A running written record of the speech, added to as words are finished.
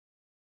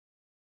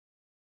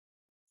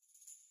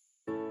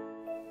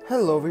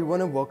Hello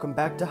everyone and welcome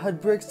back to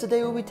HUD Bricks.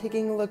 Today we'll be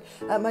taking a look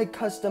at my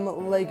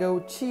custom Lego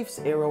Chiefs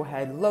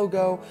Arrowhead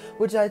logo,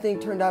 which I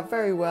think turned out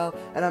very well,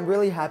 and I'm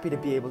really happy to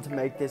be able to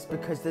make this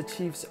because the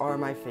Chiefs are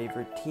my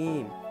favorite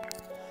team.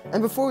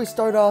 And before we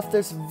start off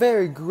this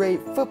very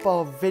great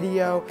football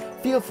video,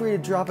 feel free to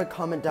drop a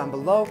comment down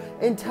below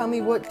and tell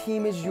me what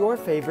team is your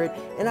favorite,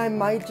 and I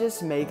might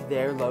just make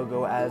their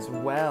logo as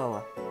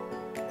well.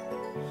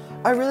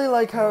 I really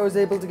like how I was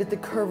able to get the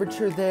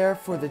curvature there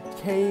for the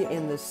K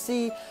and the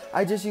C.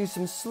 I just used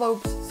some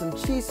slopes, some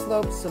cheese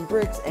slopes, some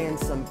bricks, and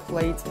some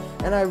plates,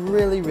 and I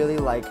really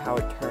like how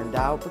it turned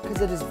out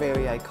because it is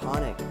very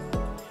iconic.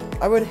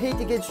 I would hate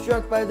to get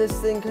struck by this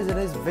thing because it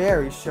is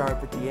very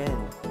sharp at the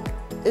end.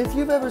 If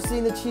you've ever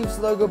seen the Chiefs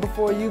logo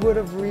before, you would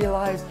have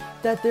realized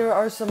that there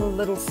are some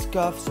little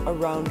scuffs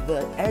around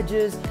the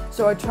edges,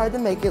 so I tried to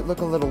make it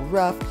look a little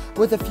rough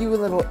with a few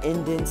little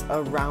indents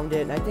around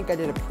it, and I think I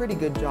did a pretty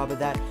good job of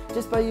that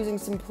just by using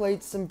some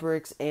plates, some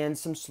bricks, and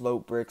some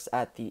slope bricks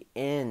at the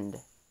end.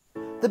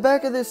 The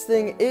back of this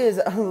thing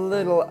is a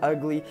little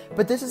ugly,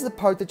 but this is the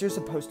part that you're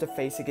supposed to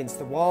face against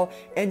the wall,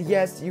 and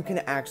yes, you can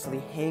actually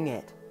hang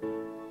it.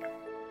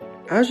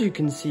 As you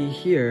can see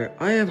here,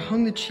 I have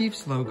hung the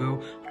Chiefs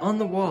logo on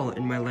the wall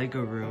in my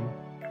Lego room.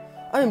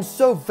 I am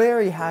so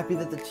very happy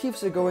that the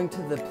Chiefs are going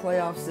to the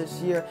playoffs this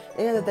year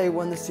and that they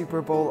won the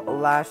Super Bowl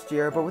last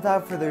year, but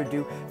without further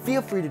ado, feel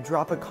free to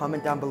drop a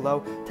comment down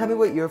below, tell me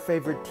what your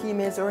favorite team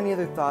is or any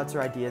other thoughts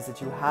or ideas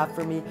that you have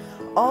for me.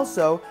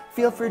 Also,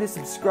 feel free to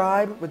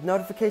subscribe with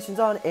notifications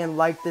on and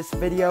like this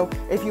video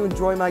if you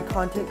enjoy my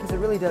content because it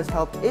really does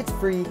help. It's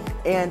free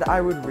and I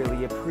would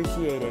really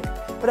appreciate it.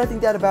 But I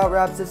think that about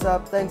wraps this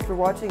up. Thanks for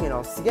watching and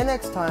I'll see you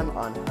next time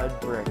on HUD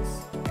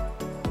Bricks.